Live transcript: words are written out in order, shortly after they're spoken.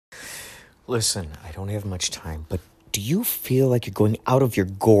Listen, I don't have much time, but do you feel like you're going out of your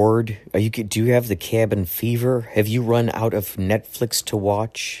gourd? Do you have the cabin fever? Have you run out of Netflix to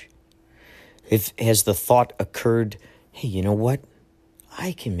watch? Has the thought occurred, hey, you know what?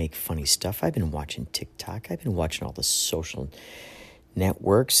 I can make funny stuff. I've been watching TikTok. I've been watching all the social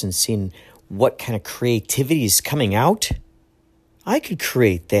networks and seeing what kind of creativity is coming out. I could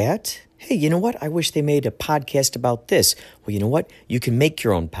create that. Hey, you know what? I wish they made a podcast about this. Well, you know what? You can make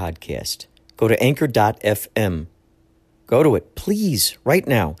your own podcast. Go to anchor.fm. Go to it, please, right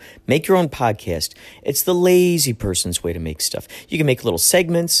now. Make your own podcast. It's the lazy person's way to make stuff. You can make little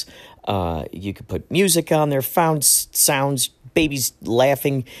segments. You can put music on there, found sounds, babies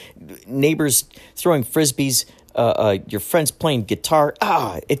laughing, neighbors throwing frisbees, your friends playing guitar.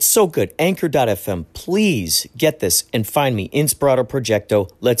 It's so good. Anchor.fm. Please get this and find me. Inspirato Projecto.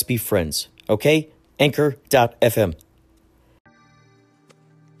 Let's be friends. Okay? Anchor.fm.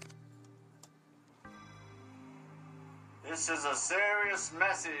 This is a serious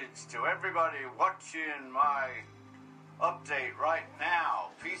message to everybody watching my update right now.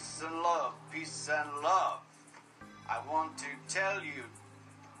 Peace and love, peace and love. I want to tell you,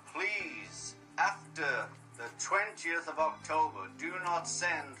 please, after the 20th of October, do not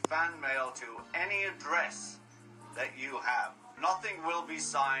send fan mail to any address that you have. Nothing will be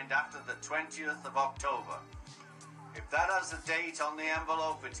signed after the 20th of October. If that has a date on the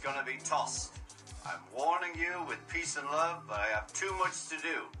envelope, it's going to be tossed. I'm warning you with peace and love, but I have too much to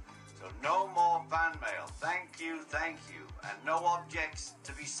do. So no more fan mail. Thank you. And no objects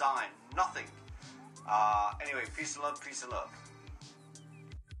to be signed. Nothing. Anyway, peace and love, peace and love.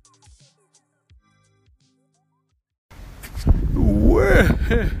 Well,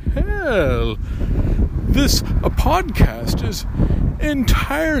 this podcast is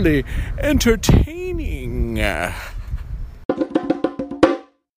entirely entertaining. Now,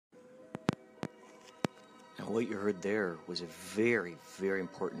 what you heard there was a very, very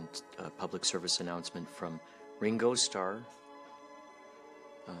important public service announcement from Ringo Starr.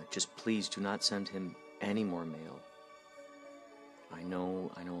 Just please do not send him any more mail. I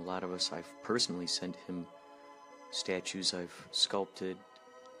know a lot of us, I've personally sent him statues I've sculpted.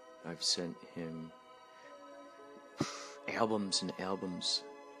 I've sent him albums and albums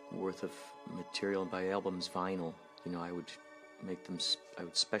worth of material, and by albums, vinyl. You know, I would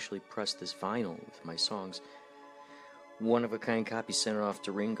specially press this vinyl with my songs. One-of-a-kind copy sent it off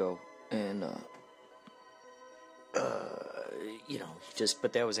to Ringo, and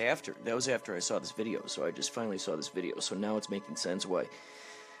but that was after I saw this video. So I just finally saw this video. So now it's making sense why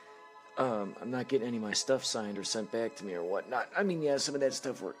I'm not getting any of my stuff signed or sent back to me or whatnot. I mean, yeah, some of that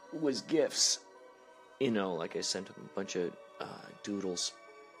stuff was gifts. You know, like I sent him a bunch of doodles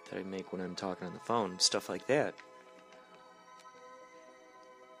that I make when I'm talking on the phone, stuff like that.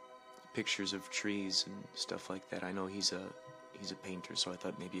 Pictures of trees and stuff like that. I know he's a painter, so I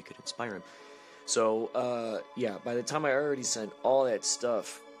thought maybe it could inspire him. So, yeah, by the time I already sent all that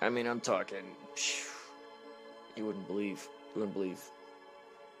stuff, I mean, I'm talking, you wouldn't believe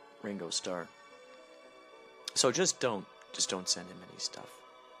Ringo Starr. So just don't send him any stuff.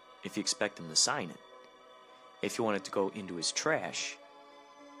 If you expect him to sign it. If you want it to go into his trash,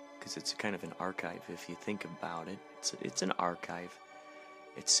 because it's kind of an archive if you think about it. It's an archive.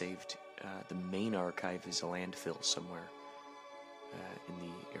 It's saved. The main archive is a landfill somewhere in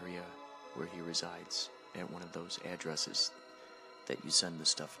the area where he resides, at one of those addresses that you send the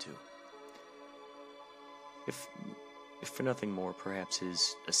stuff to. If for nothing more, perhaps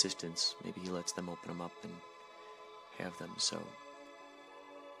his assistants, maybe he lets them open them up and have them. So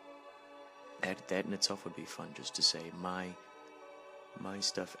that in itself would be fun, just to say my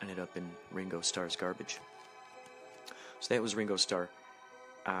stuff ended up in Ringo Starr's garbage. So that was Ringo Starr.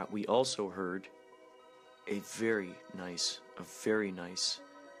 We also heard a very nice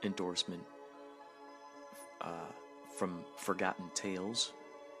endorsement from Forgotten Tales.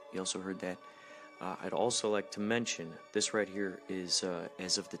 You also heard that. I'd also like to mention, this right here is,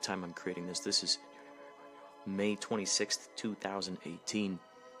 as of the time I'm creating this is May 26th, 2018.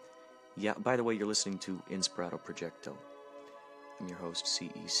 Yeah, by the way, you're listening to Inspirato Projecto. I'm your host,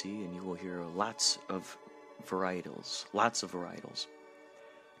 CEC, and you will hear lots of varietals.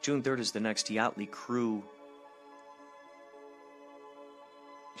 June 3rd is the next Yachtly Crew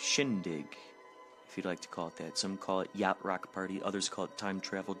Shindig, if you'd like to call it that. Some call it Yacht Rock Party, others call it Time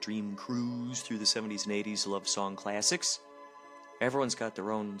Travel Dream Cruise through the 70s and 80s love song classics. Everyone's got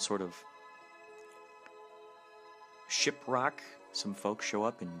their own sort of ship rock. Some folks show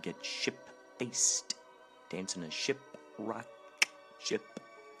up and get ship-faced, dancing a ship rock, ship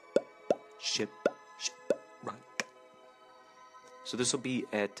rock. So this will be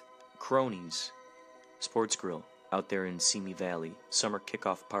at Cronies Sports Grill out there in Simi Valley, summer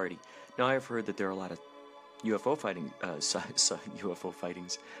kickoff party. Now, I've heard that there are a lot of UFO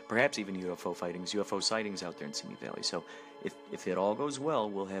sightings, perhaps even UFO sightings out there in Simi Valley. So if it all goes well,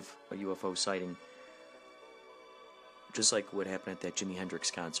 we'll have a UFO sighting, just like what happened at that Jimi Hendrix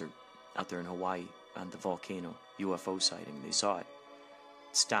concert out there in Hawaii on the volcano. UFO sighting. They saw it,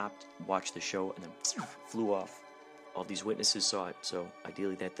 stopped, watched the show, and then flew off. All these witnesses saw it, so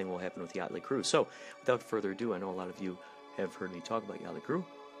ideally that thing will happen with Yachtly Crew. So, without further ado, I know a lot of you have heard me talk about Yachtly Crew.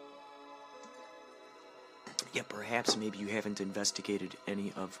 Yet perhaps maybe you haven't investigated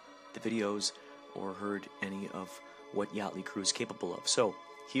any of the videos or heard any of what Yachtly Crew is capable of. So,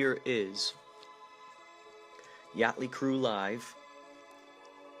 here is Yachtly Crew live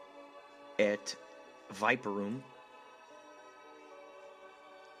at Viper Room.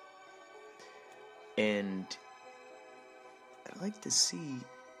 And I'd like to see...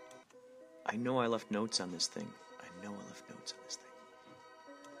 I know I left notes on this thing.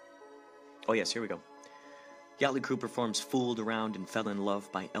 Oh yes, here we go. Yachtly Crew performs Fooled Around and Fell in Love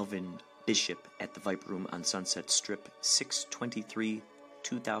by Elvin Bishop at the Viper Room on Sunset Strip,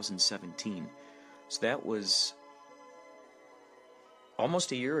 6/23/2017. So that was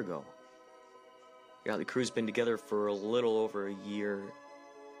almost a year ago. Yachtly Crew's been together for a little over a year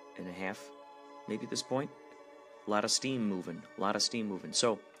and a half, maybe at this point. A lot of steam moving.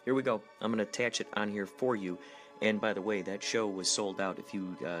 So, here we go. I'm going to attach it on here for you. And by the way, that show was sold out. If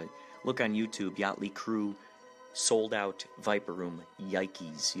you look on YouTube, Yachtly Crew sold out Viper Room,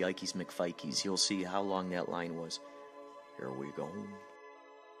 Yikes McFikes. You'll see how long that line was. Here we go.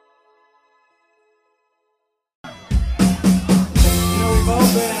 We've all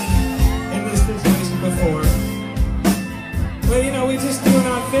been in this situation before. Well, we're just doing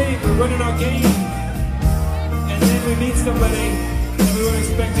our thing, we're running our game. And then we meet somebody that we weren't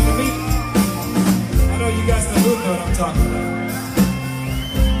expecting to meet. I know you guys know what I'm talking about.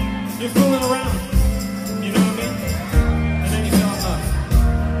 You're fooling around, you know what I mean? And then you fell in love.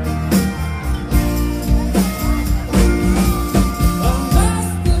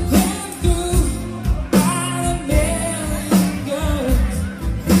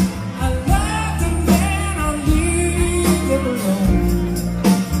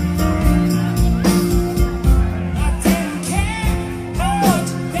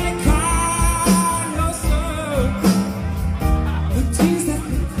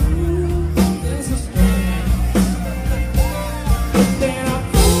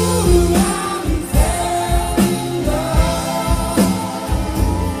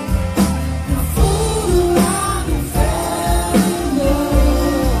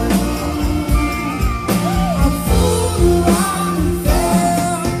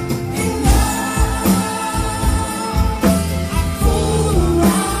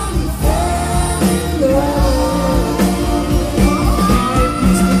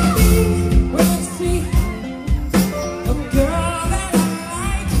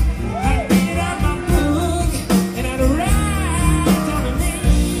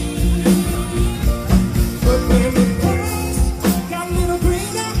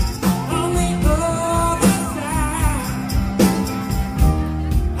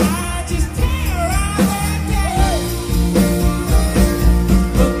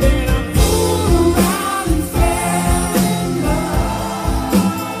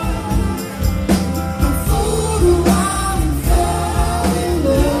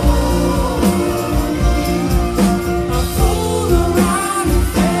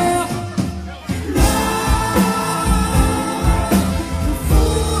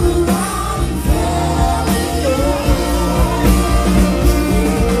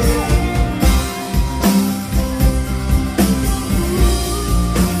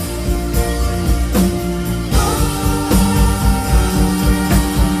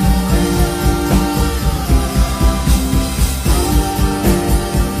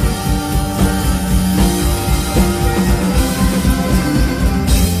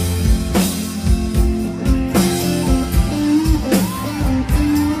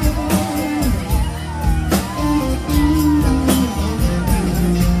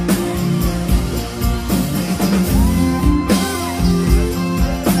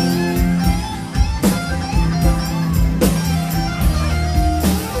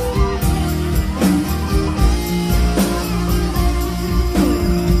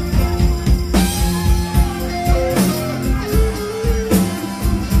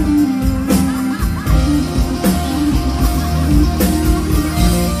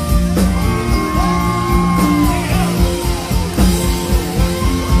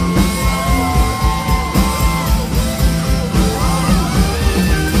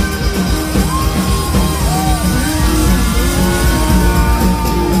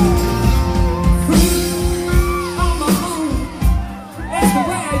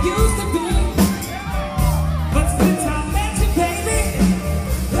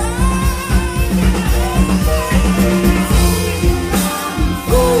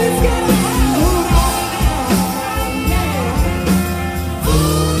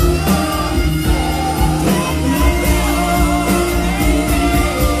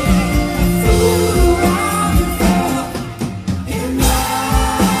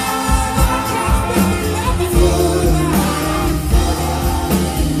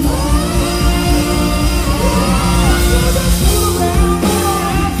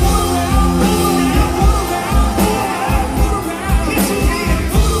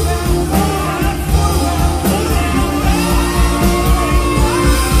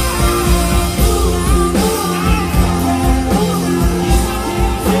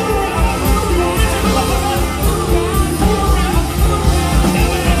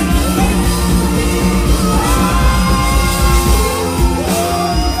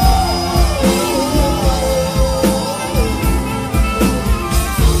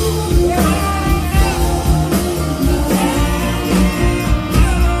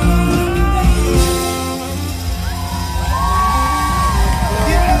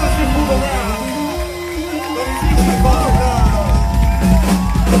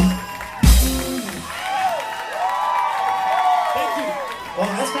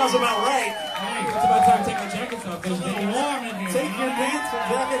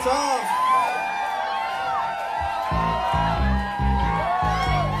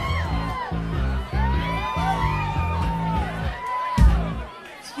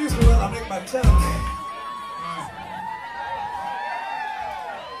 Is that okay?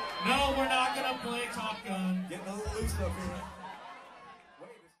 No, we're not gonna play Top Gun. Getting a little loose up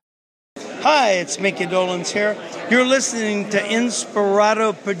here. Hi, it's Mickey Dolenz here. You're listening to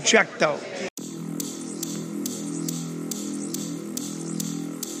Inspirato Projecto.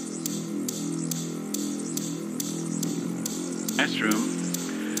 Classroom,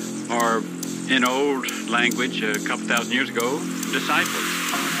 or in old language, a couple thousand years ago, disciples.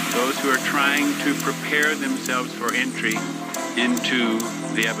 Those who are trying to prepare themselves for entry into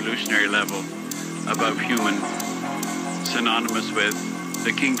the evolutionary level above human, synonymous with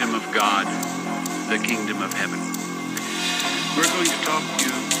the kingdom of God, the kingdom of heaven. We're going to talk to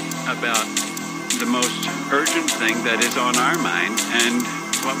you about the most urgent thing that is on our mind, and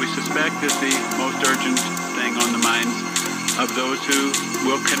what we suspect is the most urgent thing on the minds of those who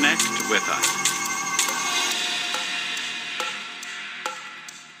will connect with us.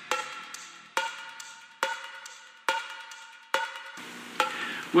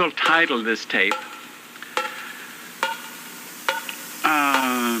 We'll title this tape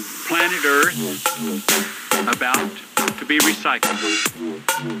Planet Earth About to be Recycled.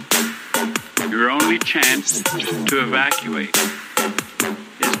 Your only chance to evacuate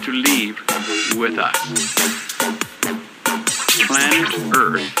is to leave with us. Planet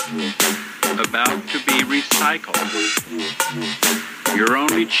Earth about to be recycled. Your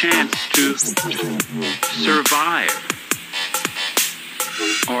only chance to survive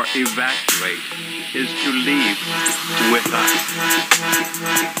or evacuate is to leave with us.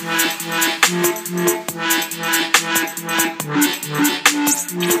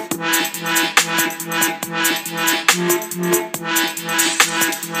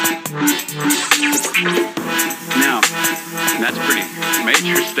 Now, that's a pretty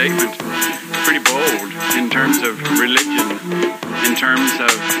major statement, pretty bold in terms of religion, in terms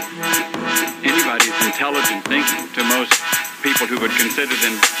of anybody's intelligent thinking. To most people who would consider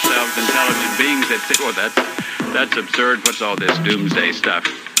themselves intelligent beings, they'd say, well, that's absurd. What's all this doomsday stuff?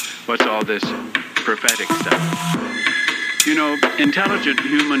 What's all this prophetic stuff? You know, intelligent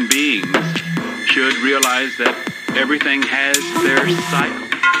human beings should realize that everything has their cycle.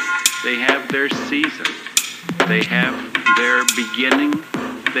 They have their season. They have their beginning.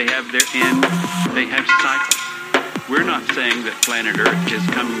 They have their end. They have cycles. We're not saying that planet Earth is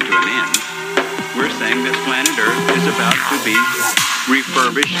coming to an end. We're saying that planet Earth is about to be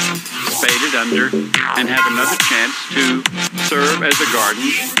refurbished, spaded under, and have another chance to serve as a garden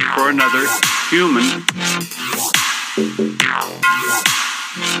for another human.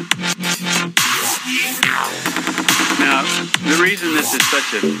 Now, the reason this is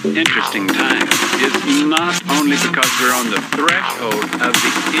such an interesting time is not only because we're on the threshold of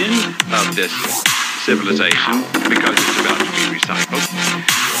the end of this civilization, because it's about to be recycled,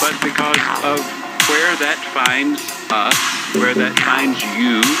 but because of where that finds us, where that finds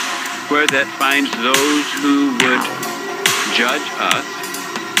you, where that finds those who would judge us,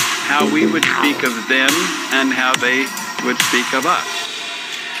 how we would speak of them and how they would speak of us.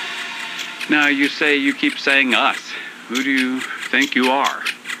 Now you say, you keep saying us. Who do you think you are?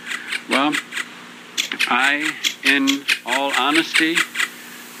 Well, I, in all honesty,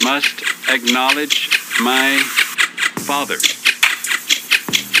 must acknowledge my father.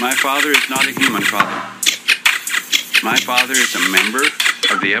 My father is not a human father. My father is a member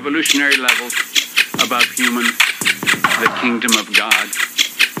of the evolutionary level above human, the kingdom of God,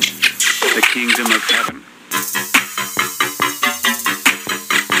 the kingdom of heaven.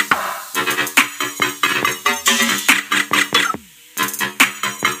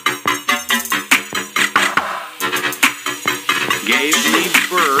 Gave me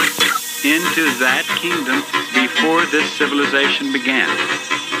birth into that kingdom before this civilization began.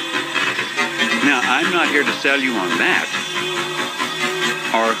 Now, I'm not here to sell you on that,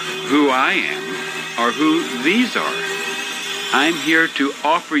 or who I am, or who these are. I'm here to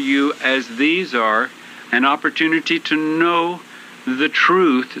offer you, as these are, an opportunity to know the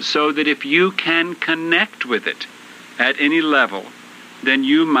truth so that if you can connect with it at any level, then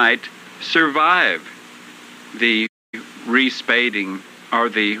you might survive the respading or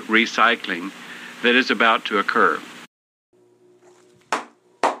the recycling that is about to occur.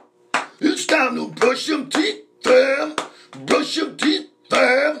 It's time to brush them teeth, fam. Brush them teeth,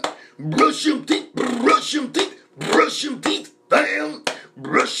 fam. Brush them teeth, brush them teeth, brush them teeth, fam.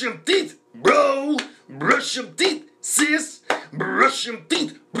 Brush them teeth, bro. Brush them teeth, sis. Brush them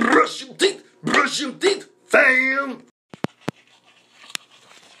teeth, brush them teeth, brush them teeth, fam.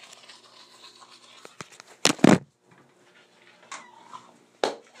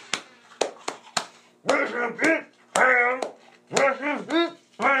 Brush them teeth, fam. Brush them teeth,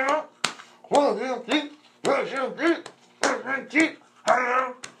 fam.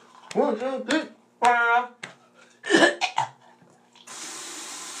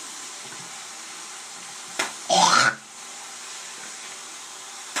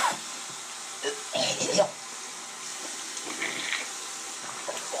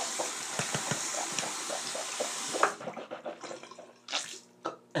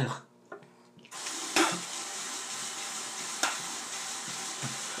 I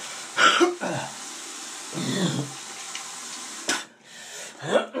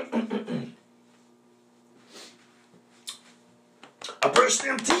brush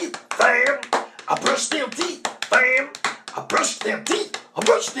them teeth, fam. I brush them teeth, fam. I brush them teeth. I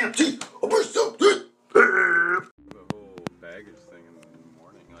brush them teeth. I brush them teeth, fam. The whole baggage thing in the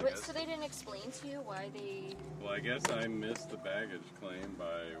morning. Wait, so they didn't explain to you why they... Well, I guess I missed the baggage claim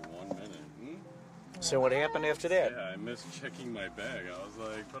by 1 minute. So what happened after that? Yeah, I missed checking my bag. I was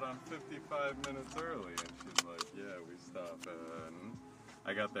like, but I'm 55 minutes early. And she's like, yeah, we stop at...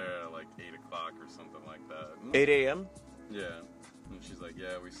 I got there at like 8 o'clock or something like that. 8 a.m.? Yeah. And she's like,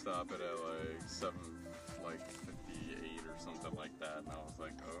 yeah, we stop it at like 7:58 or something like that. And I was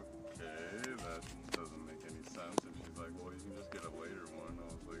like, okay, that doesn't make any sense. And she's like, well, you can just get a later one. I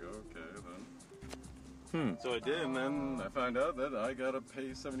was like, okay, then. So I did, and then I found out that I gotta pay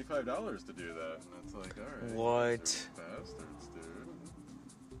 $75 to do that. And it's like, alright. What? Bastards, dude.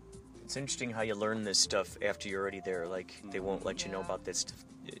 It's interesting how you learn this stuff after you're already there. Like, they won't let you know about this stuff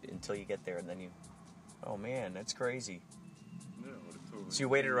until you get there, and then you... Oh, man, that's crazy. Yeah, totally. So you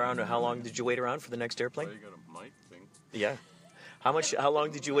waited around, how long did you wait around for the next airplane? Well, you got a mic thing. Yeah. How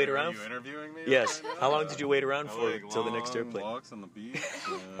long did you wait around? Are you interviewing me? Yes. Right now? How long did you wait around I for like till the next long airplane? Walks on the beach.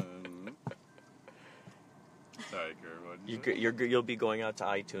 And... Sorry, Kurt. What did you say? You'll be going out to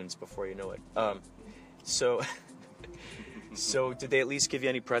iTunes before you know it. So did they at least give you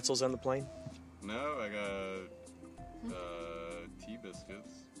any pretzels on the plane? No, I got tea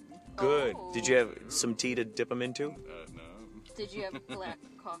biscuits. Good. Oh. Did you have some tea to dip them into? No. Did you have black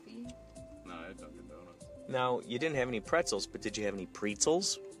coffee? No, I had Dunkin' Donuts. Now, you didn't have any pretzels, but did you have any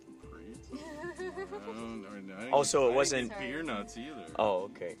pretzels? Oh, so it wasn't... beer nuts either. Oh,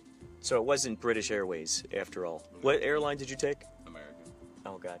 okay. So it wasn't British Airways, after all. What airline did you take? American.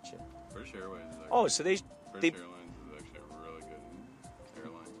 Oh, gotcha. British Airways is actually... Oh, so British Airlines is actually a really good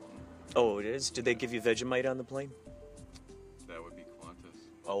airline. Oh, it is? Did they give you Vegemite on the plane? That would be Qantas.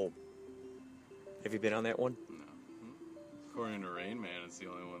 Oh. Have you been on that one? No. According to Rain Man, it's the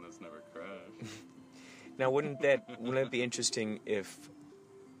only one that's never crashed. Now, wouldn't it be interesting if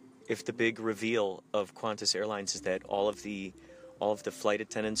the big reveal of Qantas Airlines is that all of the flight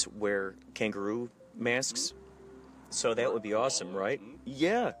attendants wear kangaroo masks? So that would be awesome, right?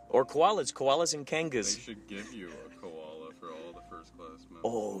 Yeah, or koalas and kangas. They should give you a koala for all the first class members.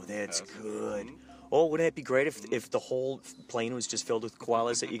 Oh, that's good. Oh, wouldn't it be great if the whole plane was just filled with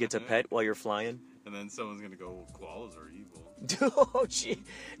koalas that you get to pet while you're flying? And then someone's gonna go, koalas are evil. Oh, gee.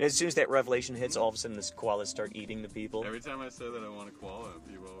 And as soon as that revelation hits, all of a sudden the koalas start eating the people. Every time I say that I want a koala,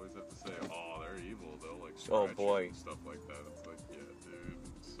 people always have to say, oh, they're evil. They'll like Oh, scratch boy. you and stuff like that. It's like, yeah, dude,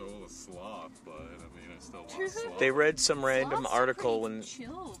 so a sloth, but I mean, I still want a sloth. They read some random Sloths are article pretty when...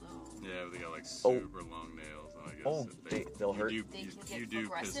 chill, though. Yeah, they got like super long nails, and I guess they'll hurt. You They can do, get you do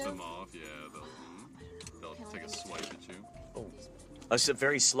piss aggressive. them off. Yeah, they'll take a swipe at you. It's a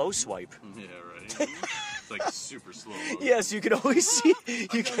very slow swipe. Yeah, right. It's like super slow. Yes, you can always see.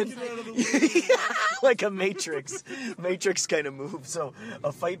 You can, like a Matrix kind of move. So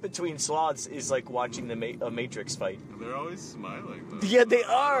a fight between sloths is like watching a Matrix fight. They're always smiling, though. Yeah, they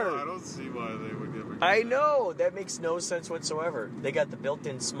are. I don't see why they would ever. I know that makes no sense whatsoever. They got the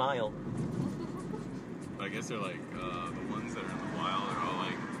built-in smile. I guess they're like the ones that are in the wild are all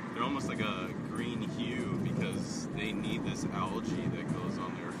like they're almost like a green hue because they need this algae that goes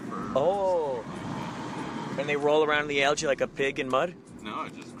on their fur. Oh. And they roll around in the algae like a pig in mud? No,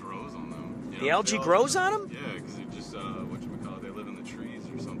 it just grows on them. You know, The algae grows on them? Yeah, because it just whatchamacallit, they live in the trees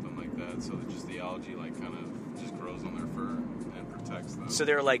or something like that. So just the algae like kind of just grows on their fur and protects them. So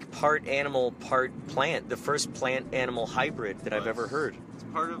they're like part animal, part plant. The first plant-animal hybrid that I've ever heard. It's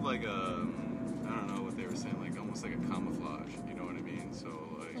part of like a I don't know what they were saying, like almost like a camouflage. You know what I mean? So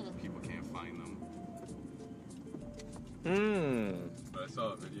like people can't find them. But I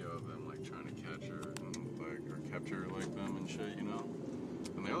saw a video of them like trying to catch her and like or capture like them and shit, you know.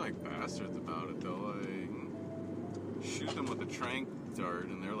 And they're like bastards about it. They'll like shoot them with a tranq dart,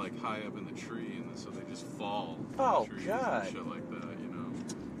 and they're like high up in the tree, and so they just fall. From Oh, the trees God. And shit like that, you know.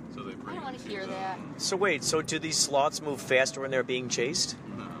 So they bring I don't want them to hear that. So wait, so do these sloths move faster when they're being chased?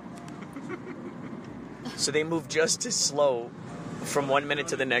 No. So they move just as slow from 1 minute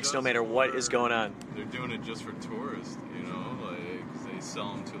to the next, no matter what is going on. They're doing it just for tourists, you know, like 'cause they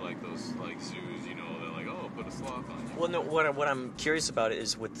sell them to like those like zoos, you know. They're like, oh, put a sloth on you. Well, no, what I'm curious about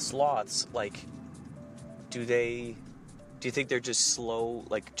is with sloths, like, do you think they're just slow,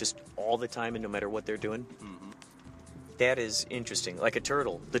 like, just all the time and no matter what they're doing? Mm-hmm. That is interesting. Like a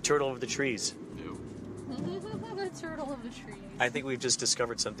turtle. The turtle of the trees. Ew. turtle of the trees. I think we've just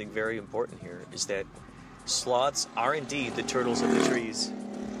discovered something very important here, is that sloths are indeed the turtles of the trees.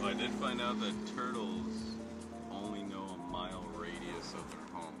 Well, I did find out that turtles only know a mile radius of their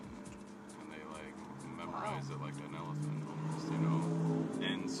home. And they, like, memorize it like an elephant almost, you know?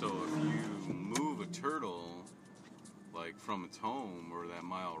 And so if you move a turtle, like, from its home or that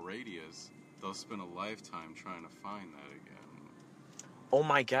mile radius, they'll spend a lifetime trying to find that again. Oh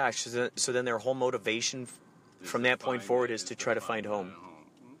my gosh, so then their whole motivation from that point forward is to try to find home.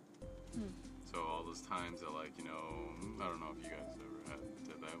 So all those times that, like, you know, I don't know if you guys ever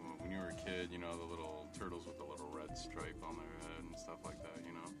did that when you were a kid, you know, the little turtles with the little red stripe on their head and stuff like that,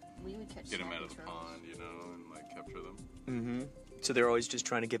 you know? We would catch Get them out of the turtles. pond, you know, and, like, capture them. Mm-hmm. So they're always just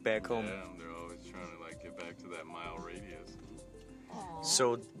trying to get back home. Yeah, they're always trying to, like, get back to that mile radius. Aww.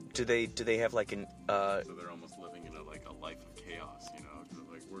 So do they have like an So they're almost living in a life of chaos, you know? 'Cause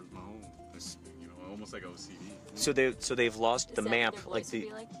like, where's my home? It's, you know, almost like OCD. so they've lost Is the that map, what their like voice would the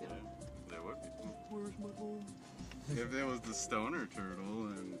be like too? Yeah, they would be. Where's my home? If it was the stoner turtle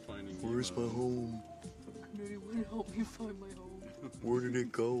and finding home? Anyone help me find my home? Where did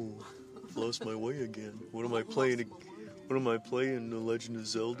it go? Lost my way again. What am I playing? What am I playing? The Legend of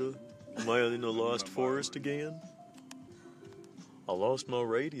Zelda? Am I in the Lost Forest again? I lost my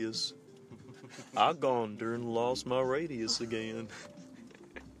radius. I gone there and lost my radius again.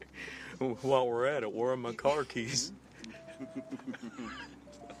 While we're at it, where are my car keys?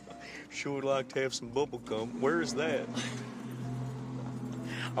 Sure would like to have some bubble gum. Where is that?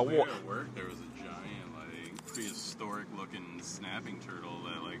 I Way want. at work, there was a giant, like, prehistoric-looking snapping turtle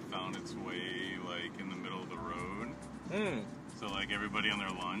that, like, found its way, like, in the middle of the road. So, like, everybody on their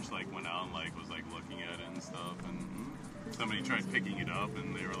lunch, like, went out and, like, was, like, looking at it and stuff, and somebody tried picking it up,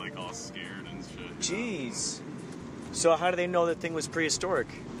 and they were, like, all scared and shit. You know? Jeez. So how do they know that thing was prehistoric?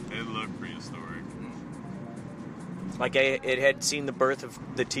 It looked prehistoric. Like it had seen the birth of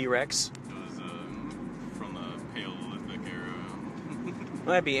the T-Rex? It was from the Paleolithic era. Well,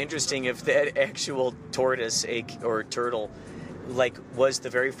 that'd be interesting if that actual tortoise or turtle, like, was the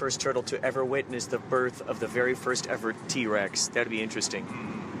very first turtle to ever witness the birth of the very first ever T-Rex. That'd be interesting.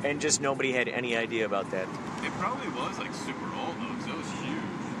 And just nobody had any idea about that. It probably was, like, super old, though, because it was huge.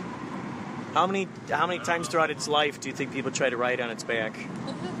 How many times throughout its life do you think people try to ride on its back?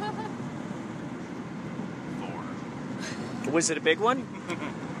 4. Was it a big one?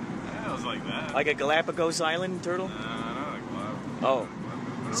 Yeah, it was like that. Like a Galapagos Island turtle? Not like Galapagos. Oh,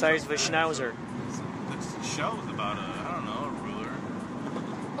 size of a schnauzer. The shell was about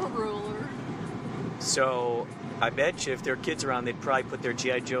A ruler. So, I bet you if their kids around, they'd probably put their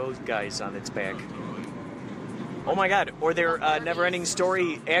G.I. Joe guys on its back. Oh my god, or their never-ending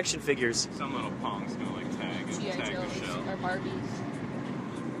story action figures. Some little pong's gonna, like, tag G.I. the Joes shell. or Barbies.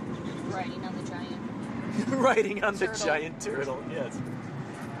 Riding on the giant. Riding on the Turtle. giant turtle, yes.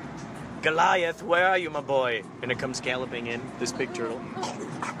 Goliath, where are you, my boy? And it comes galloping in, this big turtle.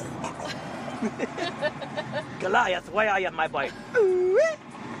 Goliath, where are you, my boy?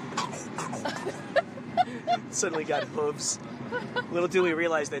 Suddenly got hooves. Little do we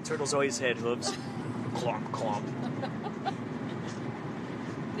realize that turtles always had hooves. Clomp, clomp.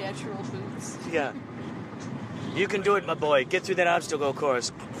 Natural boots. Yeah. You can do it, my boy. Get through that obstacle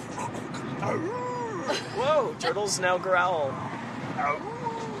course. Whoa, turtles now growl.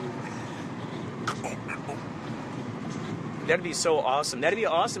 That'd be so awesome. That'd be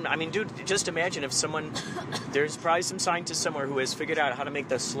awesome. I mean, dude, just imagine if someone... There's probably some scientist somewhere who has figured out how to make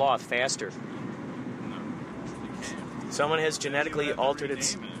the sloth faster. Someone has genetically altered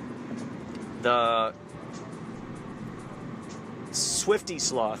its... The... Swifty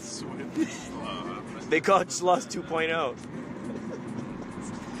sloth. They call it Sloth 2.0.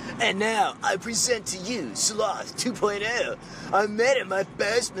 And now, I present to you Sloth 2.0. I met at my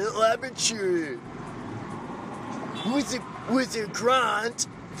basement laboratory. With a grant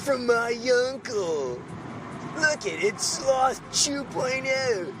from my uncle. Look it, it's Sloth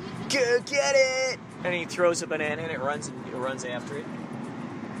 2.0. Go get it! And he throws a banana and it runs after it.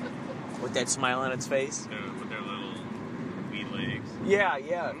 With that smile on its face. With their little wee legs. Yeah,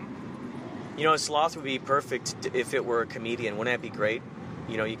 yeah. You know, a sloth would be perfect if it were a comedian. Wouldn't that be great?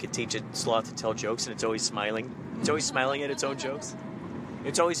 You know, you could teach a sloth to tell jokes and it's always smiling. It's always smiling at its own jokes.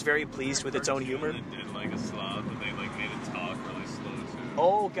 It's always very pleased with its own humor. It did like a sloth, but they like made it talk really slow too.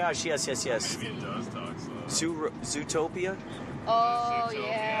 Oh gosh, yes. Maybe it does talk slow. Zootopia? Oh,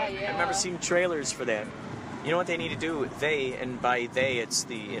 yeah. I remember seeing trailers for that. You know what they need to do? They, and by they, it's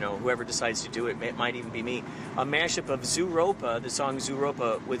the, you know, whoever decides to do it, it might even be me. A mashup of Zooropa, the song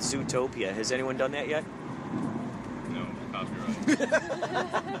Zooropa, with Zootopia. Has anyone done that yet? No, copyright.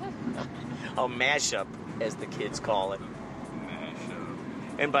 A mashup. as the kids call it. Mash up.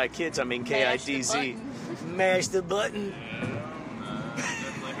 And by kids, I mean K-I-D-Z. Mash the button. I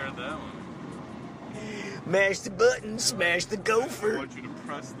definitely heard that one. Mash the button. Smash the I gopher. want you to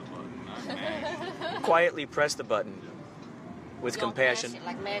press the button, not mash. Quietly press the button with Don't compassion. mash it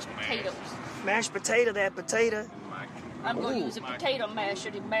like mashed potatoes. Mashed potato, that potato. I'm going to use a potato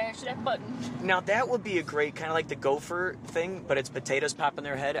masher to mash that button. Now that would be a great kind of like the gopher thing, but it's potatoes popping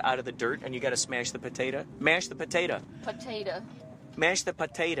their head out of the dirt, and you got to smash the potato. Mash the potato. Potato. Mash the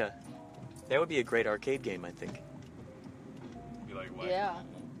potato. That would be a great arcade game, I think. Be like, what? Yeah.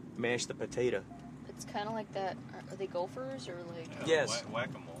 Mash the potato. It's kind of like that. Are they gophers or like... Yes.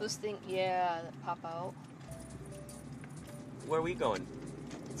 Whack-a-mole. Those things, yeah, that pop out. Where are we going?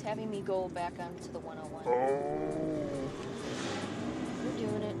 It's having me go back onto the 101. We're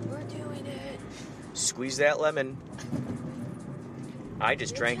doing it. We're doing it. Squeeze that lemon. I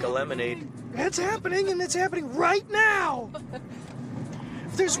just drank a lemonade. It's happening, and it's happening right now.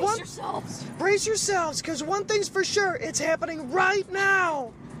 If there's Brace one, yourselves. brace yourselves, because one thing's for sure, it's happening right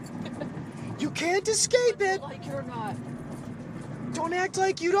now. You can't escape it. Like it or not. Don't act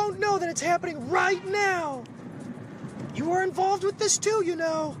like you don't know that it's happening right now. You are involved with this too, you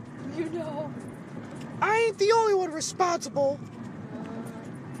know. You know. I ain't the only one responsible.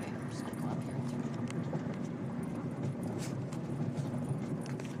 Okay, I'm just gonna go up here.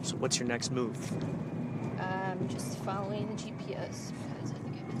 So what's your next move? I'm just following the GPS because I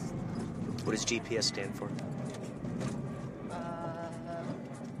think I missed. What does GPS stand for?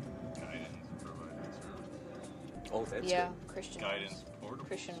 Guidance provided service. Oh, that's Yeah, good. Christian Guidance knows. portable.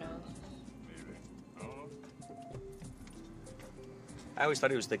 Christian knows. Maybe. I don't know. I always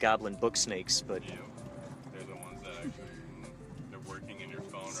thought it was the goblin book snakes, but Yeah. They're the ones that actually, they're working in your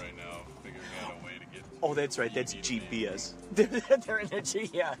phone right now, figuring out a way to get to oh, that's right, that's you. GPS. They're in a G,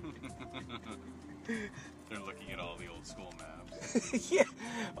 yeah. They're looking at all the old school maps. Yeah.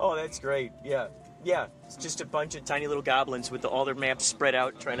 Oh, that's great. Yeah. Yeah. It's just a bunch of tiny little goblins with all their maps spread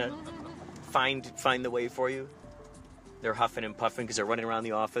out, trying to find the way for you. They're huffing and puffing because they're running around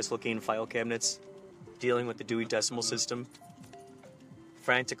the office looking in file cabinets, dealing with the Dewey Decimal System,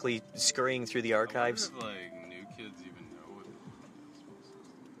 frantically scurrying through the archives. I wonder if, like, new kids even know what the decimal system is.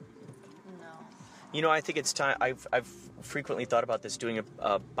 No. You know, I think it's time. I've frequently thought about this, doing a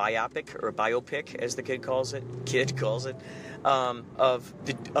biopic or a biopic, as the kid calls it, of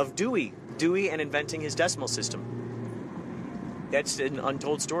Dewey and inventing his decimal system. That's an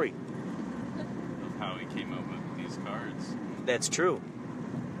untold story. Of how he came up with these cards. That's true.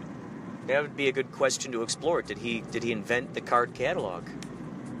 That would be a good question to explore. Did he invent the card catalog,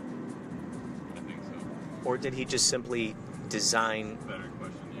 I think so. or did he just simply design? Better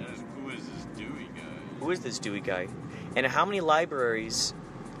question, yeah. Who is this Dewey guy? Who is this Dewey guy? And how many libraries?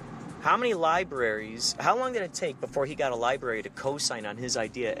 How long did it take before he got a library to co-sign on his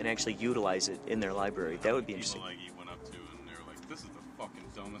idea and actually utilize it in their library? That would be interesting. People, like, he went up to and they were like, this is the fucking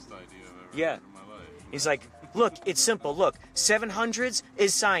dumbest idea I've ever Yeah. heard in my life. He's like, look, it's simple. Look, 700s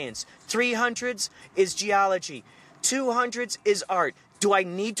is science. 300s is geology. 200s is art. Do I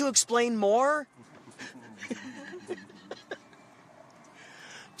need to explain more?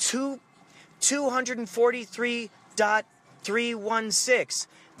 243.316.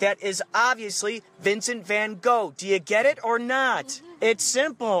 That is obviously Vincent van Gogh. Do you get it or not? It's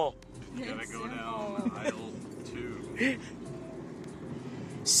simple. You gotta go down aisle 2.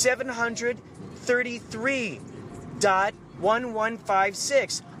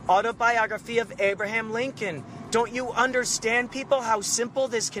 733.1156. Autobiography of Abraham Lincoln. Don't you understand, people, how simple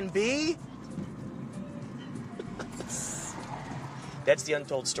this can be? That's the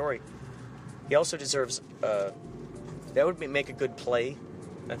untold story. He also deserves, that would make a good play,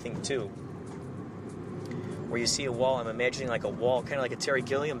 I think, too. Where you see a wall, I'm imagining like a wall, kind of like a Terry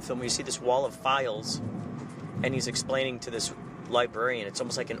Gilliam film, where you see this wall of files, and he's explaining to this librarian, it's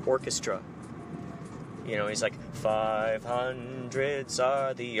almost like an orchestra. You know, he's like, 500s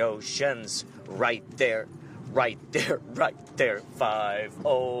are the oceans, right there, right there, right there.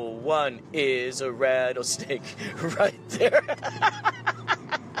 501 is a rattlesnake, right there.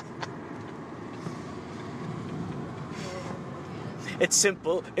 It's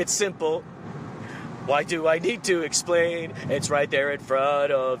simple, it's simple. Why do I need to explain? It's right there in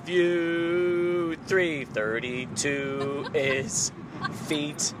front of you. 332 is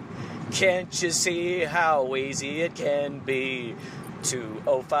feet. Can't you see how easy it can be?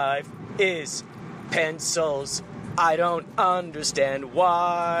 205 is pencils. I don't understand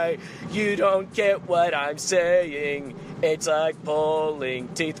why you don't get what I'm saying. It's like pulling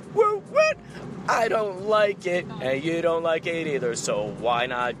teeth. Woo, what? I don't like it, and you don't like it either, so why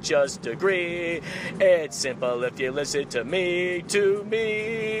not just agree? It's simple if you listen to me,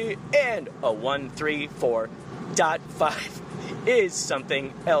 and a 134.5 is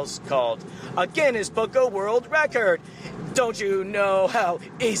something else called a Guinness Book of World Record. Don't you know how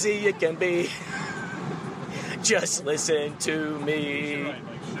easy it can be? Just listen to me.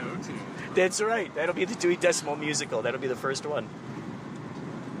 That's right. That'll be the Dewey Decimal musical. That'll be the first one.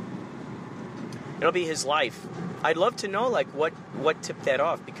 It'll be his life. I'd love to know, like, what tipped that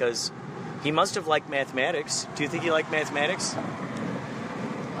off, because he must have liked mathematics. Do you think he liked mathematics?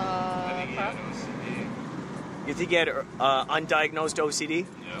 You think he had undiagnosed OCD? Yep.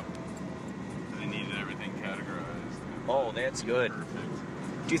 They needed everything categorized. Oh, that's good.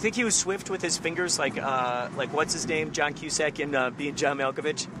 Do you think he was swift with his fingers, like what's his name, John Cusack in Being John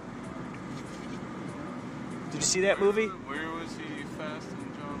Malkovich? Did you see that movie? Where was he fast in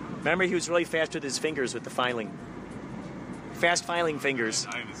John Malkovich? Remember, he was really fast with his fingers with the filing. Fast filing fingers.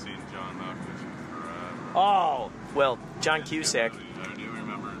 I haven't seen John Malkovich in forever. Oh, well, John Cusack. I do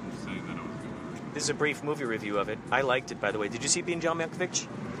remember saying that it was good. This is a brief movie review of it. I liked it, by the way. Did you see Being John Malkovich?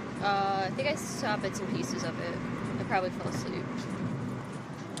 I think I saw bits and pieces of it. I probably fell asleep.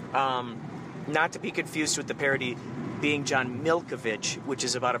 Not to be confused with the parody Being John Milkovich, which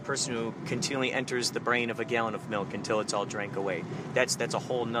is about a person who continually enters the brain of a gallon of milk until it's all drank away. That's a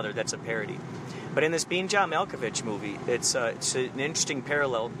whole nother, that's a parody. But in this Being John Malkovich movie, it's an interesting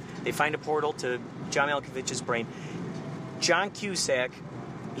parallel. They find a portal to John Malkovich's brain. John Cusack,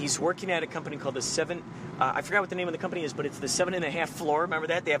 he's working at a company called the I forgot what the name of the company is, but it's the 7.5 floor. Remember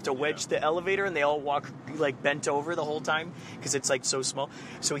that? They have to wedge the elevator, and they all walk like bent over the whole time because it's like so small.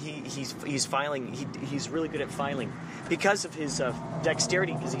 So he's filing. He's really good at filing because of his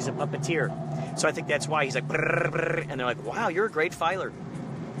dexterity, because he's a puppeteer. So I think that's why he's like, brrr, brrr, and they're like, wow, you're a great filer.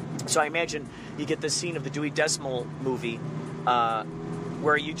 So I imagine you get this scene of the Dewey Decimal movie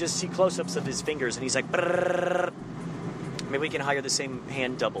where you just see close-ups of his fingers, and he's like, brrr. Maybe we can hire the same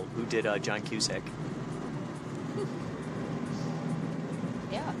hand double who did John Cusack.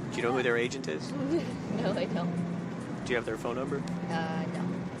 Yeah. Do you know who their agent is? No, I don't. Do you have their phone number? No.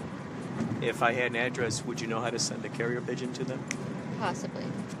 If I had an address, would you know how to send a carrier pigeon to them? Possibly.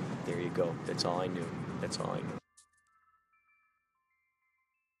 There you go. That's all I knew. That's all I knew.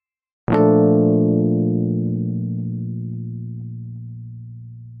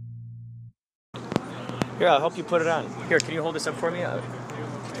 Here, I'll help you put it on. Here, can you hold this up for me? Here,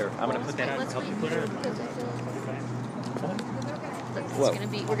 I'm going to put that on. Help you put it on.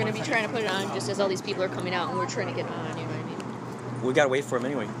 We're gonna be trying to put it on just as all these people are coming out, and we're trying to get on. You know what I mean? We gotta wait for him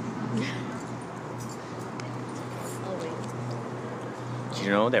anyway. I'll wait. Do you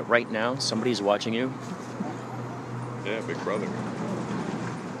know that right now somebody's watching you? Yeah, Big Brother.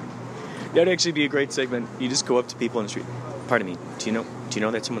 That'd actually be a great segment. You just go up to people in the street. Pardon me. Do you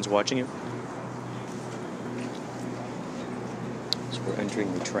know that someone's watching you? So we're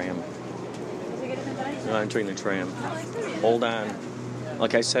entering the tram. We're entering the tram. Hold on.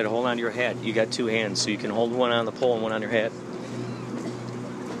 Like I said, hold on to your hat. You got two hands, so you can hold one on the pole and one on your hat.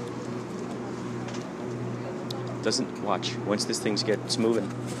 Doesn't watch. Once this thing gets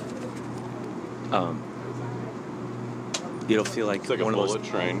moving, it'll feel like It's like one a of bullet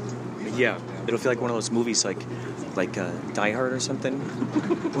those. train. Yeah, it'll feel like one of those movies, like Die Hard or something.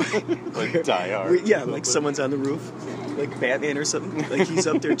 Like Die Hard. Yeah, like someone's on the roof, like Batman or something. Like he's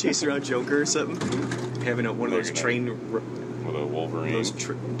up there chasing around Joker or something, having one of those train. With a Wolverine. Those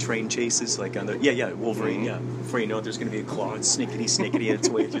train chases, like on the Wolverine. Yeah, before you know it, there's going to be a claw and snickety its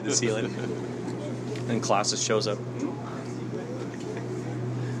way through the ceiling, and Colossus shows up.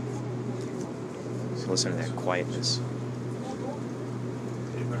 So listen to that quietness.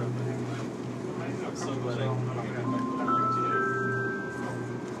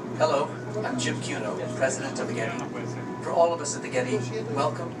 Hello, I'm Jim Cuno, president of the Getty. For all of us at the Getty,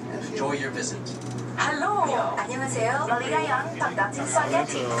 welcome and enjoy your visit. Hello， 안녕하세요. 러리가 양 박다친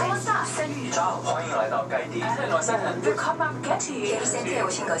스파게티. 고맙다. Willkommen Getty. 게리센터에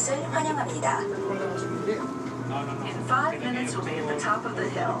오신 것을 환영합니다. In 5 minutes, we'll be at the top of the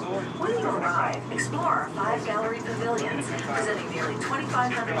hill. When you arrive, explore our 5 gallery pavilions, presenting nearly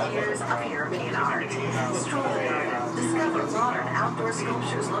 2,500 years of European art. Stroll the garden, discover modern outdoor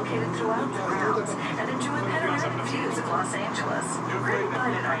sculptures located throughout the grounds, and enjoy panoramic views of Los Angeles. Grab a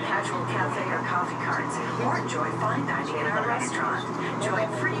bite at our casual cafe or coffee carts, or enjoy fine dining in our restaurant. Join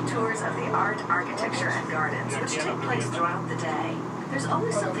free tours of the art, architecture, and gardens, which take place throughout the day. There's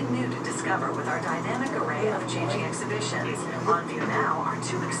always something new to discover with our dynamic array of changing exhibitions. On view now are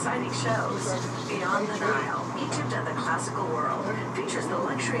 2 exciting shows. Beyond the Nile, Egypt and the Classical World features the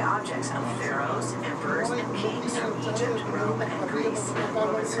luxury objects of pharaohs, emperors, and kings from Egypt, Rome, and Greece.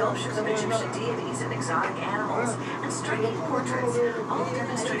 Roman sculptures of Egyptian deities and exotic animals, and striking portraits, all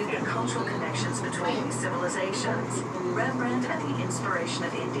demonstrating the cultural connections between these civilizations. Rembrandt and the Inspiration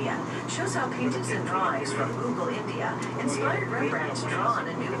of India shows how paintings and drawings from Mughal India inspired Rembrandt to draw in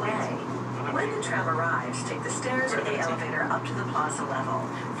a new way. When the tram arrives, take the stairs or the elevator up to the plaza level.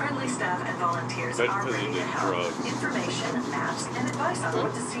 Friendly staff and volunteers are ready to help. Information, maps, and advice on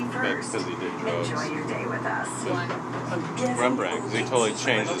what to see first. Enjoy your day with us. Rembrandt, because he totally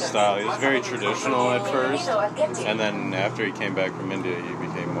changed his style. He was very traditional at first, and then after he came back from India, he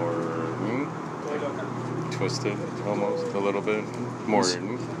became more twisted, almost a little bit more.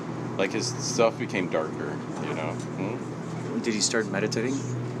 Like his stuff became darker, you know. Did he start meditating?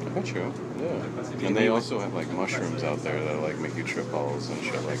 I bet you, yeah. And they also have like mushrooms out there that like make you trip balls and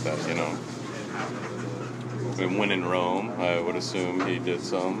shit like that, you know. And when in Rome, I would assume he did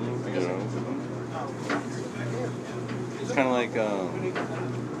some, you know. It's kind of like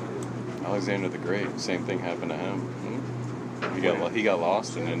Alexander the Great. Same thing happened to him. He got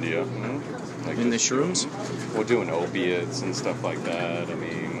lost in India. Like in the shrooms? Well, doing opiates and stuff like that. I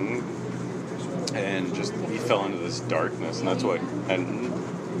mean, and just he fell into this darkness, and that's what, and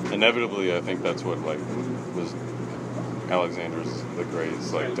inevitably, I think that's what like was Alexander's the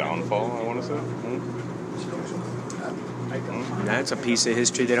Great's like downfall. I want to say. That's a piece of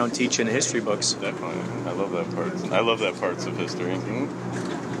history they don't teach in the history books. Definitely, I love that part. I love that parts of history.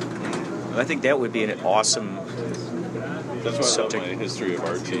 I think that would be an awesome. That's why subject. I love my history of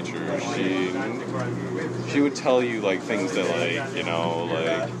art teacher. She would tell you like things that like, you know,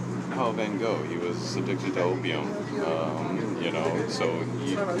 like how Van Gogh, he was addicted to opium, you know, so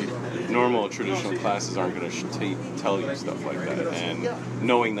normal traditional classes aren't going to tell you stuff like that, and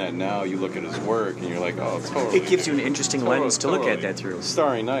knowing that now, you look at his work and you're like, oh, totally. It gives you an interesting lens to look at that through.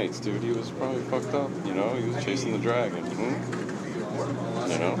 Starry Nights, dude, he was probably fucked up, you know, he was chasing the dragon.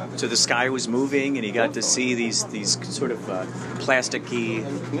 You know? So the sky was moving, and he got to see these sort of plasticky,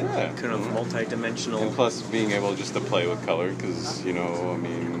 kind of multi-dimensional. And plus, being able just to play with color, because you know, I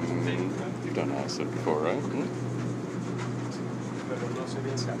mean, you've done acid before, right?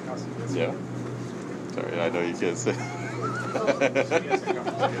 Yeah. Sorry, I know you can't say.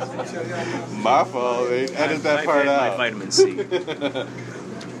 My fault. Edit that part out. My vitamin C.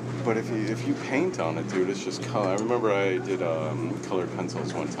 But if you paint on it, dude, it's just color. I remember I did colored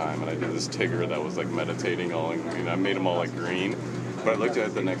pencils one time, and I did this Tigger that was like meditating all, and I made them all like green. But I looked at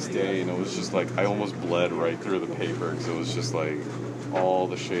it the next day, and it was just like I almost bled right through the paper because it was just like all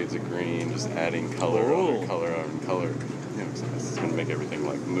the shades of green, just adding color on color on color. You know, it's gonna make everything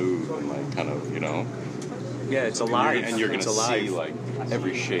like move and like kind of, you know. Yeah, it's alive. And you're gonna see like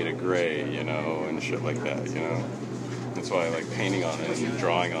every shade of gray, you know, and shit like that, you know. That's why I like painting on it and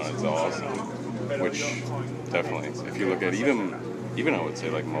drawing on it is awesome. Which definitely, if you look at even I would say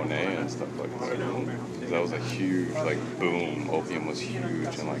like Monet and stuff like that. That was a huge like boom. Opium was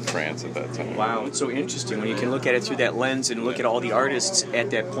huge in like France at that time. Wow, it's so interesting when you can look at it through that lens and look at all the artists at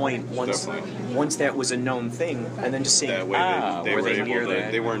that point once that was a known thing, and then just seeing that way they were were they able near to,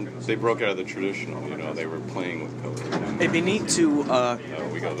 that? they broke out of the traditional. You know, they were playing with color. It'd be neat to.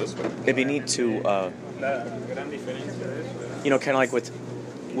 We go this way. It'd be neat to. You know, kind of like with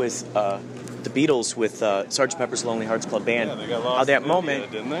the Beatles with Sgt. Pepper's Lonely Hearts Club Band. Yeah, they got lost how that in moment,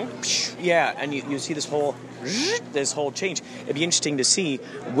 India, didn't they? Yeah, and you see this whole change. It'd be interesting to see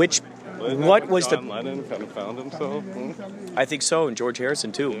what was John Lennon kind of found himself. I think so, and George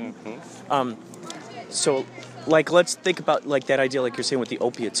Harrison too. Yeah. So, like, let's think about like that idea, like you're saying with the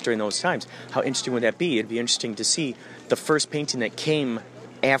opiates during those times. How interesting would that be? It'd be interesting to see the first painting that came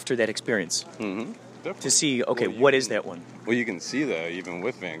after that experience. Mm-hmm. Definitely. To see, okay, what is that one? Well, you can see that even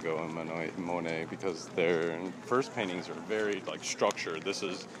with Van Gogh and Monet because their first paintings are very like structured.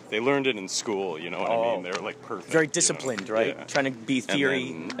 They learned it in school, you know what I mean? They're like perfect. Very disciplined, you know? right? Yeah. Trying to be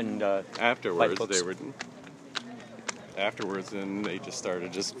theory and afterwards then they just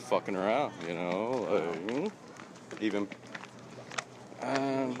started just fucking around, you know. Even I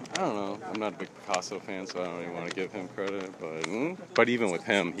don't know. I'm not a big Picasso fan, so I don't even want to give him credit. But even with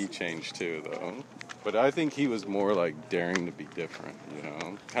him, he changed too, though. But I think he was more like daring to be different, you know?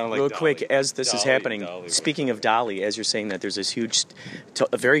 Kind of like real Dali. quick, as this is happening, Dali. speaking of Dali, as you're saying that, there's this huge,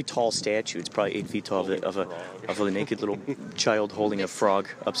 a very tall statue. It's probably 8 feet tall of a naked little child holding a frog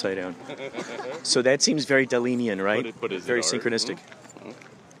upside down. So that seems very Dalinian, right? But is very it art? synchronistic.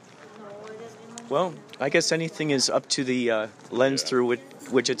 Well, I guess anything is up to the lens through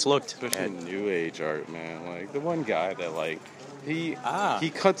which it's looked. Especially New Age art, man. Like the one guy that like he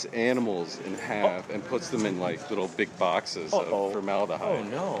cuts animals in half and puts them in like little big boxes of formaldehyde. Oh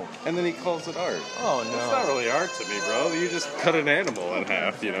no! And then he calls it art. Oh no! It's not really art to me, bro. You just cut an animal in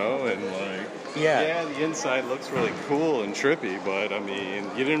half, you know, and like yeah, the inside looks really cool and trippy, but I mean,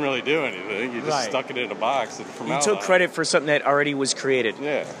 you didn't really do anything. You just stuck it in a box of formaldehyde. You took credit for something that already was created.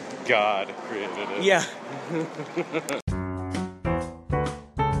 Yeah, God created it. Yeah.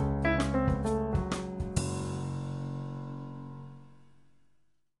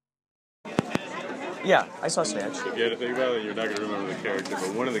 Yeah, I saw Snatch. If you had to think about it, you're not going to remember the character,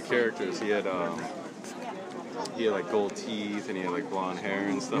 but one of the characters, he had like gold teeth and he had like blonde hair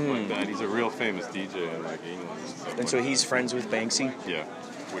and stuff like that. He's a real famous DJ in like England. And so he's friends with Banksy? Yeah,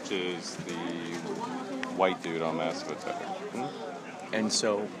 which is the white dude on Massive Attack. And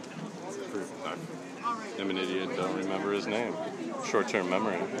so... I'm an idiot, don't remember his name. Short-term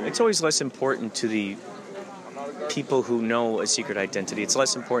memory. It's always less important to the people who know a secret identity. It's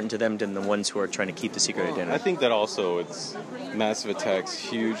less important to them than the ones who are trying to keep the secret identity. I think that also it's Massive Attack's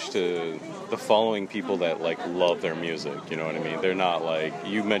huge to the following people that like love their music, you know what I mean? They're not like,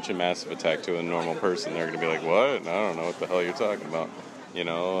 you mention Massive Attack to a normal person, they're going to be like, what? I don't know what the hell you're talking about. You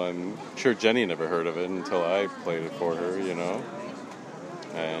know, I'm sure Jenny never heard of it until I played it for her, you know?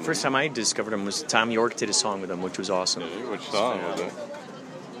 And first time I discovered him was Tom York did a song with him, which was awesome. Which song was it?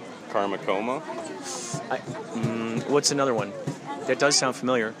 Karma Coma? What's another one? That does sound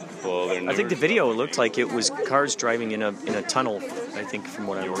familiar. Well, I think the video looked like it was cars driving in a tunnel, I think, from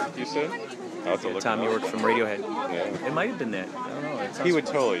what I heard. You said? I'll have to look Tom York from Radiohead. Yeah. It might have been that. I don't know. He would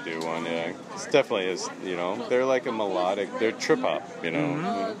totally do one, yeah. It's definitely his, you know, they're like a melodic, they're trip-hop, you know.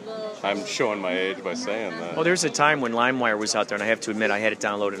 Mm-hmm. I'm showing my age by saying that. Well, there's a time when LimeWire was out there, and I have to admit, I had it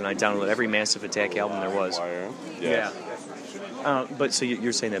downloaded, and I downloaded every Massive Attack album there was. LimeWire? Yeah. But so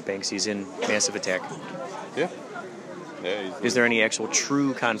you're saying that Banksy's in Massive Attack? Yeah. Is there any actual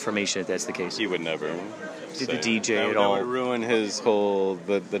true confirmation that that's the case? He would never. Did the DJ at all? That would ruin his whole,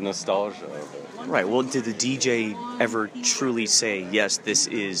 the nostalgia of it. Right, well, did the DJ ever truly say, yes, this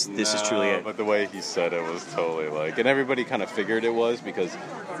is truly it? But the way he said it was totally like, and everybody kind of figured it was because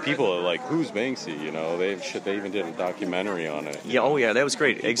people are like, who's Banksy? You know, they even did a documentary on it. Yeah, oh yeah, that was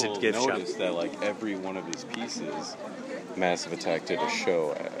great. Exit gift shop. Noticed that like every one of his pieces, Massive Attack did a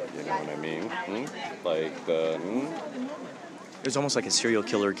show at, you know what I mean? Like It was almost like a serial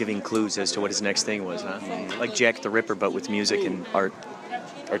killer giving clues as to what his next thing was, huh? Like Jack the Ripper, but with music and art.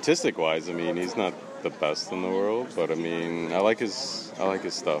 Artistic-wise, I mean, he's not the best in the world, but I mean, I like his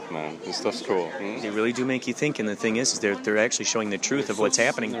stuff, man. His stuff's cool. They really do make you think, and the thing is they're actually showing the truth of what's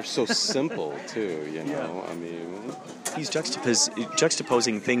happening. They're so simple too, you know. I mean, he's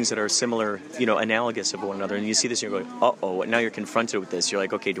juxtaposing things that are similar, you know, analogous of one another, and you see this, and you're going, uh-oh, now you're confronted with this. You're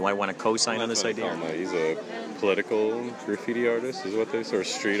like, okay, do I want to co-sign on this idea? He's a political graffiti artist, is what they say, or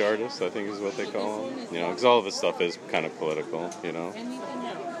street artist, I think is what they call him. You know, because all of his stuff is kind of political, you know.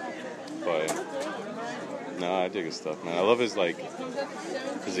 But no, I dig his stuff, man. I love his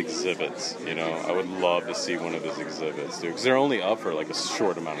exhibits. You know, I would love to see one of his exhibits, dude, because they're only up for like a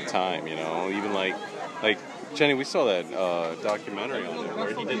short amount of time. You know, even like Jenny, we saw that documentary on there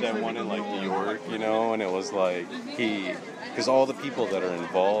where he did that one in like New York, you know, and it was like because all the people that are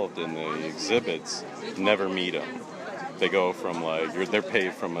involved in the exhibits never meet him. They go from they're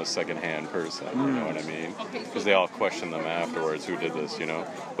paid from a second-hand person, you know what I mean? Because they all question them afterwards, who did this, you know?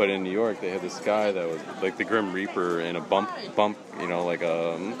 But in New York, they had this guy that was like the Grim Reaper in a bump, you know, like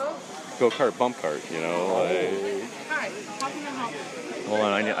a go-kart bump cart, you know? Like... Hold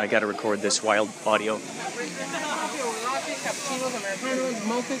on, I got to record this wild audio. Cappuccinos, Americanos,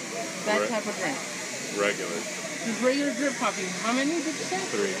 mochas, that type of drink. Regular. Just regular drip coffee. How many did you say?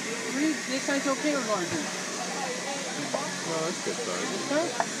 3. 3? This size okay or larger? No, that's good size.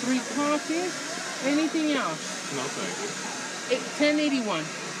 Okay. 3 coffees. Anything else? No, thank you. 1081.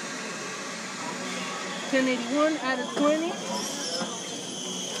 1081 out of 20.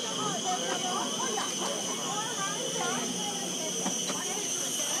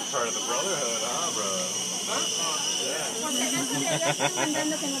 Part of the brotherhood, huh, bro?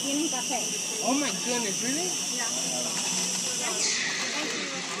 Oh my goodness, really?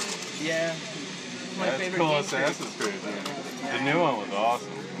 Yeah. My That's favorite cool. game Assassin's Creed. The new one was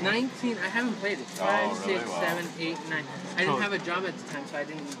awesome. 19. I haven't played it. 5, 6, 7, 8, 9. I didn't have a job at the time, so I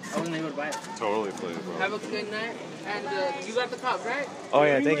wasn't able to buy it. Totally played it, bro. Have a good night. And you got the cup, right? Oh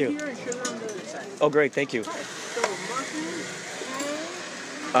yeah, thank you. Oh great, thank you.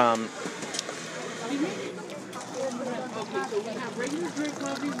 Okay, so we have regular drink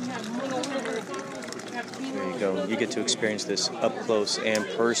coffees, we have mono flavors, we have tea. There you go. You get to experience this up close and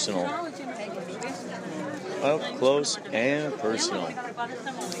personal. Up close and personal.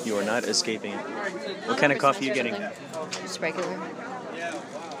 You are not escaping it. What kind of coffee are you getting? Just regular.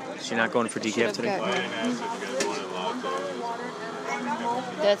 So you're not going for decaf today?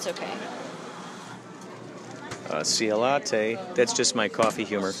 That's okay. See, a latte, that's just my coffee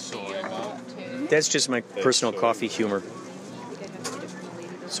humor. That's just my personal coffee humor.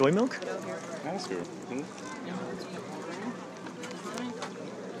 Soy milk? Ask her.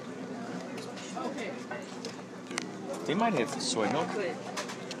 They might have soy milk.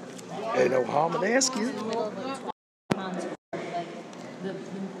 Ain't no harm in asking. The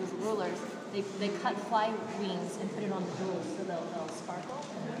rollers, they cut fly wings and put it on the jewels so they'll sparkle.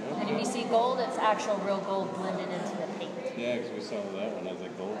 And if you see gold, it's actual real gold blended into the paint. Yeah, because we saw that one has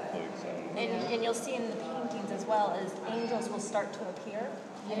like gold flakes on it. And you'll see in the paintings as well as angels will start to appear.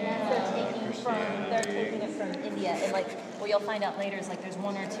 And they're taking it from India. And like what you'll find out later is like there's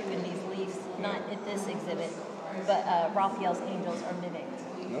one or two in these leaves, not at this exhibit, but Raphael's angels are mimicked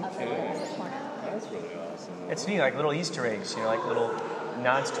up in the corner. That's really awesome. It's neat, like little Easter eggs, like little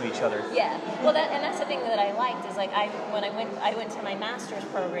nods to each other. Yeah, well, that's the thing that I liked is like when I went to my master's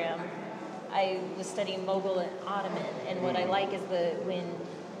program, I was studying Mughal and Ottoman, and what I like is when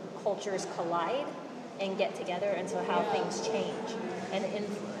cultures collide and get together, and so how things change and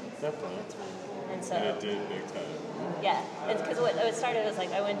influence. Definitely. And so it did big time. yeah, because what it started was like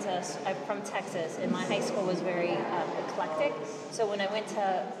I'm from Texas, and my high school was very eclectic. So when I went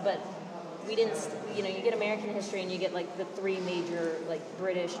to, but we didn't, you get American history and you get like the three major, like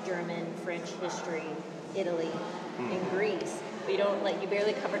British, German, French history, Italy, and Greece. But you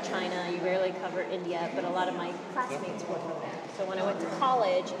barely cover China, you barely cover India, but a lot of my classmates were from there. So when I went to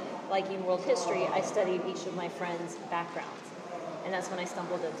college, like in world history, I studied each of my friends' backgrounds. And that's when I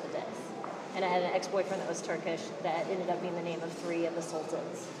stumbled into this. And I had an ex-boyfriend that was Turkish that ended up being the name of 3 of the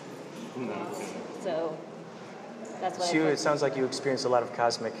sultans. So that's what It sounds like you experienced a lot of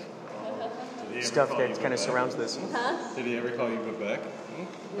cosmic stuff that kind of surrounds this. Huh? Did he ever call you Bebek?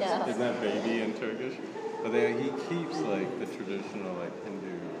 No. Isn't that baby in Turkish? But he keeps like the traditional like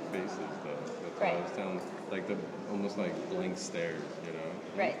Hindu faces though. That's right. What I was telling, like the almost like blank stares,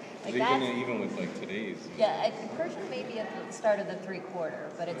 Right. Like even with like today's. Yeah, Persian may be at the start of the 3/4,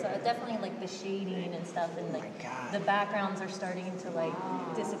 but it's definitely like the shading and stuff, and like the backgrounds are starting to like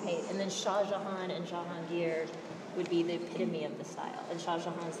dissipate. And then Shah Jahan and Jahangir would be the epitome of the style, and Shah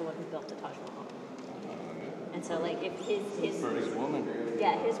Jahan is the one who built the Taj Mahal. And so like if his first woman.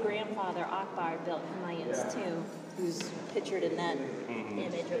 Yeah, his grandfather Akbar built Humayun's tomb, who's pictured in that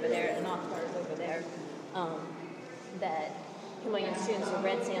image over there, and Akbar's over there. That Humayun's tomb is a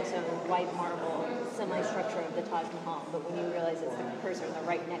red sandstone, white marble semi-structure of the Taj Mahal. But when you realize it's the person, they're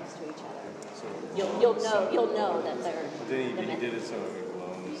right next to each other. So You'll know that they're. But then he did it so it would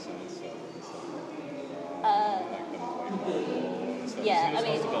glow in the sunset and stuff. Like the white marble and stuff. Yeah, so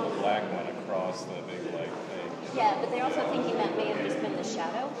he was supposed to build a black one across the big like thing. Yeah, but they're also thinking that may have just been the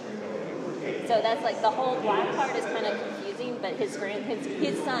shadow. So that's like the whole black part is kind of confusing, but his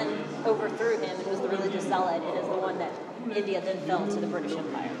son overthrew him and was the religious zealot and is the one that India then fell to the British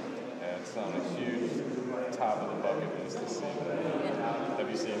Empire. Yeah, it's on a huge top of the bucket list to see that. Yeah. Have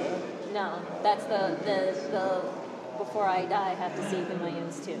you seen it? No, that's the before I die I have to see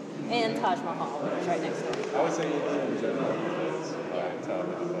Humayun's tomb and Taj Mahal, which is right next door. I would say in general it's top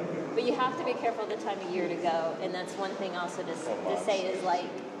of the bucket. But you have to be careful the time of year to go, and that's one thing also to say is like,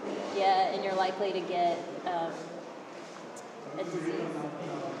 yeah, and you're likely to get a disease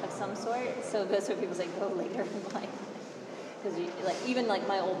of some sort. So that's what people say, go later in life. Because even like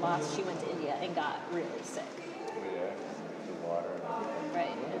my old boss, she went to India and got really sick. Yeah, the water and everything.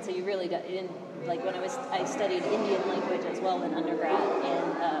 Right, and so you really got in. Like when I studied Indian language as well in undergrad,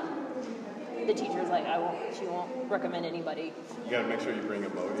 and the teacher was like, she won't recommend anybody. You gotta make sure you bring a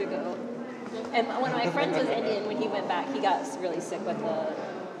boat to go. And one of my friends was Indian. When he went back, he got really sick with the.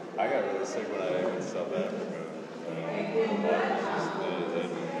 I got really sick when I went to South Africa. It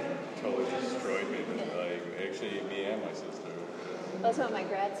totally destroyed me. Like actually, me and my sister. Also at my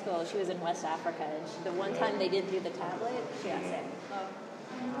grad school, she was in West Africa, and the one time they didn't do the tablet, she got sick.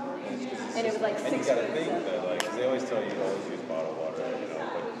 And it was like 6 And you gotta think that, like, 'cause they always tell you to always use bottled water,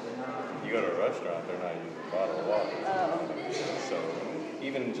 but you go to a restaurant, they're not using bottled water. Oh. So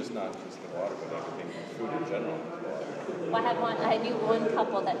even just not just the water, but everything, food in general. Well, I knew one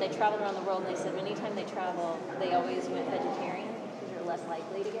couple that they traveled around the world, and they said anytime they travel, they always went vegetarian because you're less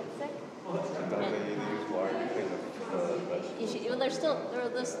likely to get sick. Don't they use water because of vegetables? Well, there's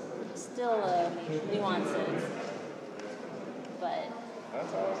still nuances. but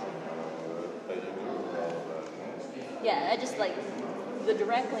That's awesome. That you knew all of that. yeah, I just like the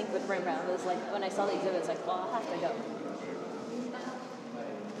direct link with Rembrandt was like when I saw the exhibit, it's like, well, I'll have to go.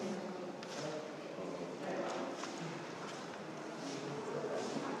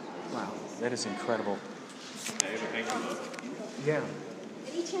 Wow, that is incredible. Thank Yeah.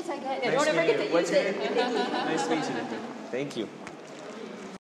 Any chance I get, Nice don't ever meeting get you. to What's use your it. name? Nice to meet you. Thank you.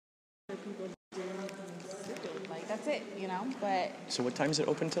 Like that's it, you know. But So what time is it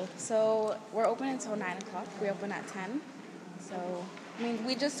open till? so we're open until 9 o'clock. We open at 10. So I mean,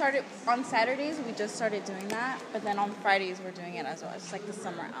 we just started on Saturdays. We just started doing that, but then on Fridays we're doing it as well. It's like the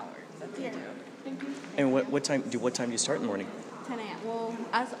summer hours that they do. Thank you. And what time do you start in the morning? 10 a.m. Well,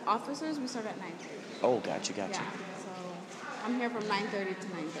 as officers, we start at 9:30. Oh, gotcha. Yeah. So I'm here from 9:30 to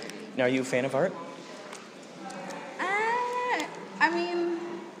 9:30. Now, are you a fan of art? I mean,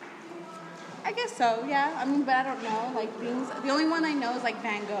 I guess so. Yeah. I mean, but I don't know. Like things. The only one I know is like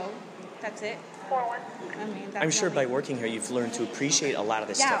Van Gogh. That's it. I mean, that's I'm sure the by only- working here, you've learned to appreciate a lot of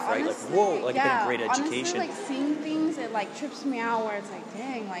this Yeah, stuff, right? honestly, Like, whoa, like yeah, a great education. Honestly, like seeing things, it like trips me out where it's like,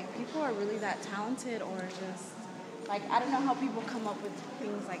 dang, like people are really that talented, or just like I don't know how people come up with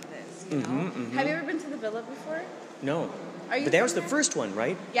things like this. You know? Mhm. Have you ever been to the Villa before? No. Are you But that was from the there? first one,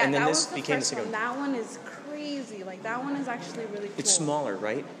 right? Yeah, and then that this was the became the first second one. That one is crazy. Like that one is actually really cool. It's smaller,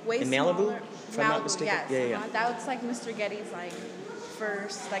 right? Way in Malibu, smaller. if I'm not Malibu, mistaken. yes. Yeah, yeah. That was like Mr. Getty's like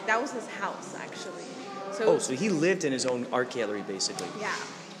first. Like that was his house actually. So Oh, so he lived in his own art gallery, basically. yeah.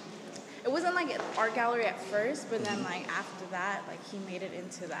 It wasn't like an art gallery at first, but then like after that, like he made it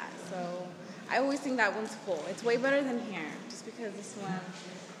into that. So I always think that one's cool. It's way better than here, just because this one,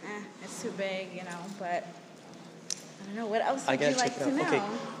 it's too big, you know. But I don't know. What else I would gotta you like check to it know?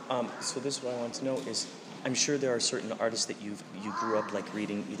 out. Okay. So this is what I want to know is, I'm sure there are certain artists that you grew up like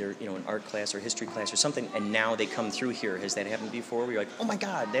reading either an art class or history class or something, and now they come through here. Has that happened before? Where you're like, oh my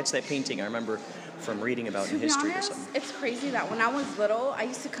God, that's that painting I remember from reading about To in be history honest, or something. it's crazy that when I was little, I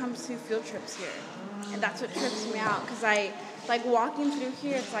used to come to field trips here. And that's what trips me out. Because like walking through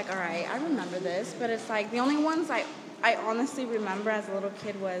here, it's like, all right, I remember this. But it's like the only ones I honestly remember as a little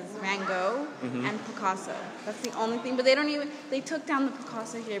kid was Van Gogh Mhm. and Picasso. That's the only thing. But they took down the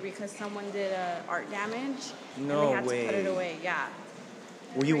Picasso here because someone did art damage. And No they had way. to put it away, yeah.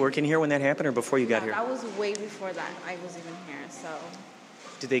 Were you working here when that happened, or before you got here? That was way before that I was even here, so.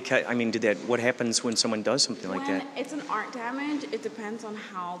 Did they cut? I mean, what happens when someone does something like When that? it's an art damage, it depends on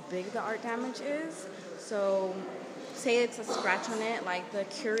how big the art damage is. So, say it's a scratch on it, like the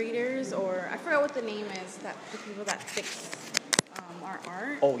curators, or I forgot what the name is, that the people that fix our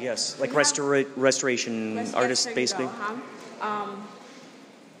art. Oh yes, like We have- restoration Yes, artists, there you basically. go, huh?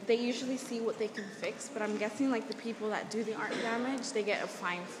 They usually see what they can fix, but I'm guessing like the people that do the art damage, they get a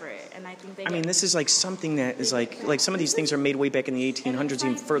fine for it, and I think they. I mean, this is like something that is like some of these things are made way back in the 1800s,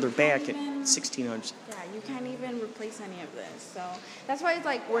 even further back at 1600s. Yeah, you can't even replace any of this. So that's why it's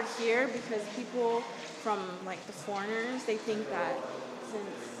like we're here, because people from like the foreigners, they think that since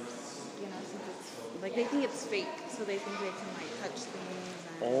it's like they think it's fake, so they think they can like touch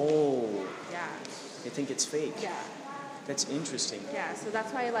things. And, Oh, yeah. they think it's fake. Yeah. That's interesting. Yeah, so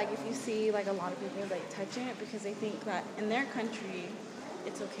that's why like if you see like a lot of people like touching it, because they think that in their country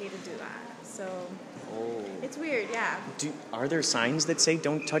it's okay to do that. So Oh. it's weird, yeah. Are there signs that say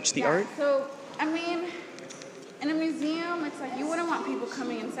don't touch the Yeah, art? So, I mean, in a museum, it's like you wouldn't want people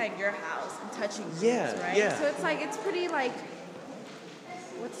coming inside your house and touching things, Yeah, right? yeah. So it's like, it's pretty like,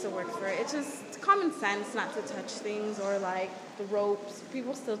 what's the word for it? It's just common sense not to touch things, or like the ropes.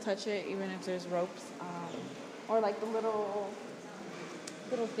 People still touch it even if there's ropes. Or like the little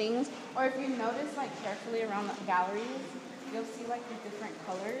things. Or if you notice like carefully around the galleries, you'll see like the different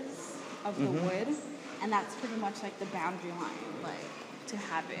colors of the Mhm. wood. And that's pretty much like the boundary line, like to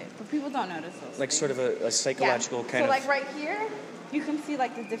have it. But people don't notice those Like things. sort of a psychological Yeah. kind So of. like right here, you can see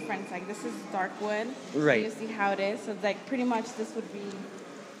like the difference. Like this is dark wood. Right. You see how it is. So like pretty much this would be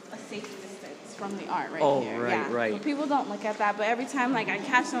a safe distance from the art right Oh, here. right, yeah. right. But people don't look at that. But every time like I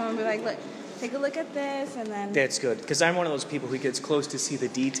catch someone and be like, look, take a look at this, and then. That's good, because I'm one of those people who gets close to see the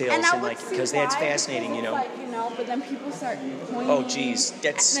details And I and would like see because that's why, fascinating, you know. Like, but then people start pointing. Oh, geez,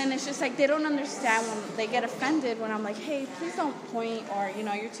 that's- And then it's just like they don't understand when they get offended when I'm like, hey, please don't point, or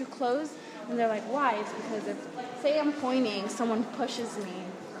you're too close, and they're like, why? It's because if say I'm pointing, someone pushes me,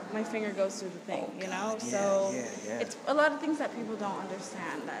 my finger goes through the thing, So yeah. it's a lot of things that people don't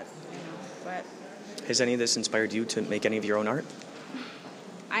understand. That but. Has any of this inspired you to make any of your own art?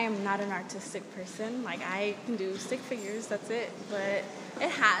 I am not an artistic person. Like, I can do stick figures, that's it. But it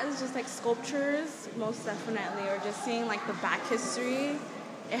has just like sculptures, most definitely, or just seeing like the back history.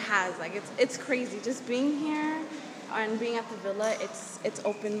 It has, like, it's crazy. Just being here, and being at the villa, it's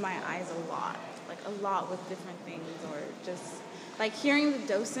opened my eyes a lot with different things, or just like hearing the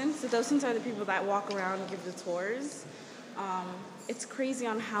docents. The docents are the people that walk around and give the tours. It's crazy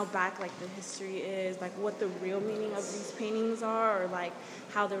on how back like the history is, like what the real meaning of these paintings are, or like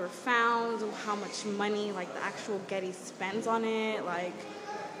how they were found, or how much money like the actual Getty spends on it, like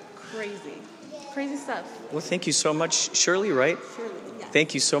crazy stuff. Well, thank you so much, Shirley, right? Shirley, yeah.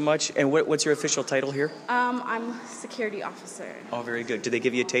 Thank you so much. And what's your official title here? I'm security officer. Oh, very good. Did they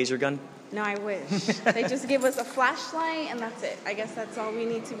give you a taser gun? No, I wish. They just give us a flashlight, and that's it. I guess that's all we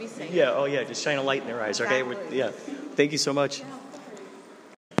need to be safe. Yeah, oh yeah, just shine a light in their eyes, okay? Exactly. Yeah. Thank you so much.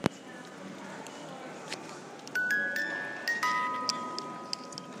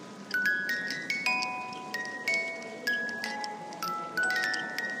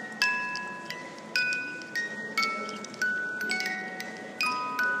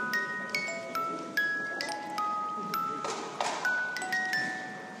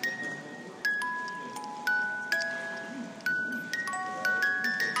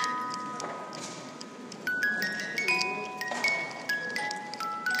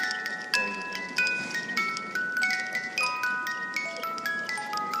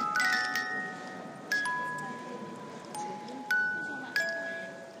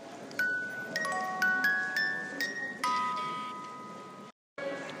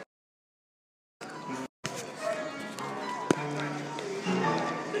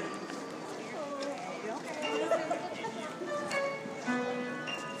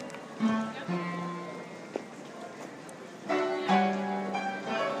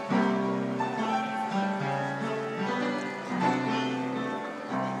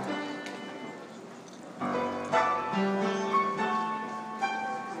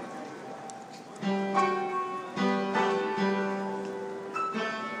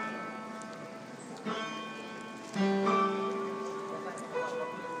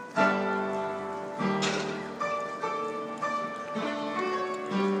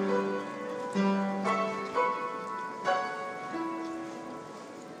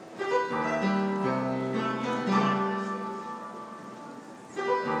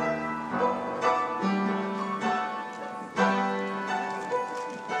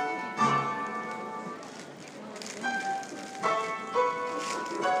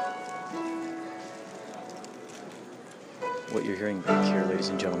 What you're hearing back here, ladies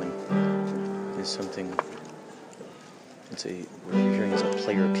and gentlemen, is something. What you're hearing is a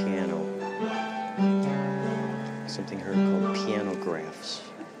player piano. Something heard called pianographs.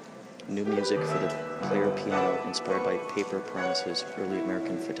 New music for the player piano inspired by paper promises, early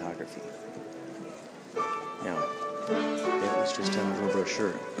American photography. Now, that was just on a little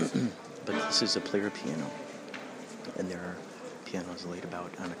brochure, but this is a player piano, and there are pianos laid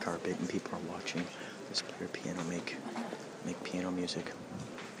about on a carpet, and people are watching this player piano make piano music.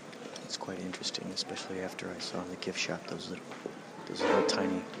 It's quite interesting, especially after I saw in the gift shop those little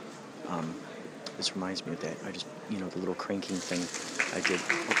tiny. This reminds me of that. I just, the little cranking thing I did.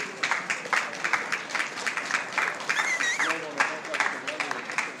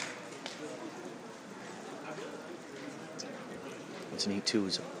 What's neat too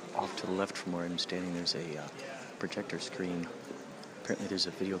is off to the left from where I'm standing, there's a projector screen. Apparently there's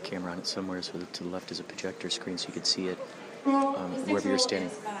a video camera on it somewhere, so to the left is a projector screen so you can see it wherever you're standing.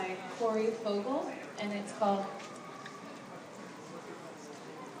 This is by Corey Fogel, and it's called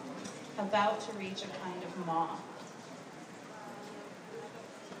About to Reach a Kind of Moth.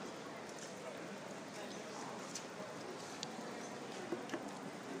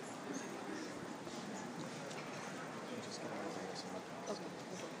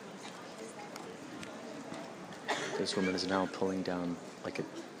 This woman is now pulling down like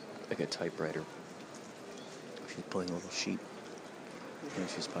a typewriter. She's pulling a little sheet, and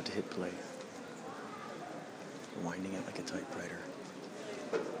she's about to hit play. Winding it like a typewriter.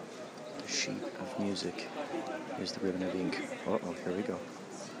 The sheet of music is the ribbon of ink. Uh-oh, here we go.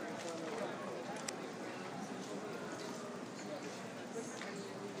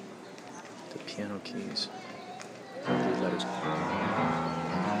 The piano keys.